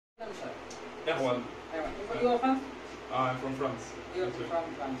Erwan. You are from? I'm from France. You are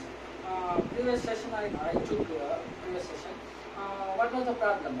from France. Previous session I took previous session. What was the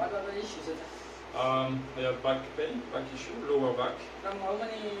problem? What were the issues? I have back pain, back issue, lower back. From how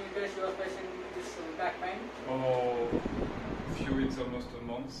many days you are facing this back pain? Oh, few weeks, almost a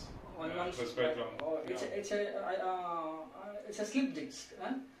month. 1 month. It was quite long. Oh, it's a slip disc.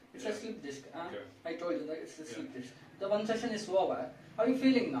 Huh? It's a slip disc. Okay. I told you that it's a slip disc. The one session is over. How are you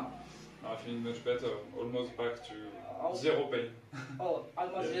feeling now? I feel much better, almost back to zero pain. Oh,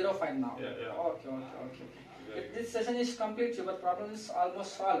 almost zero pain now. Yeah. Okay. If this session is complete, your problem is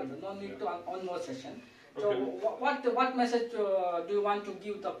almost solved. No need to one more session. So, what message do you want to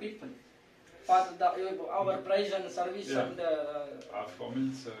give the people for our price and service and? For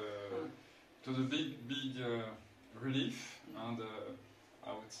me, it's a big relief and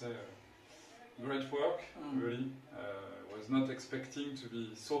I would say great work. Really, was not expecting to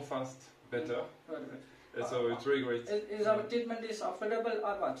be so fast better. So it's really great. Is our treatment is affordable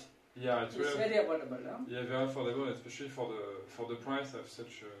or what? Yeah, it's very affordable. Huh? Yeah, very affordable, especially for the price of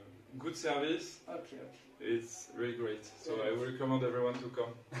such a good service. Okay. It's really great. So I will recommend everyone to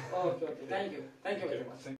come. Okay. Thank you very much.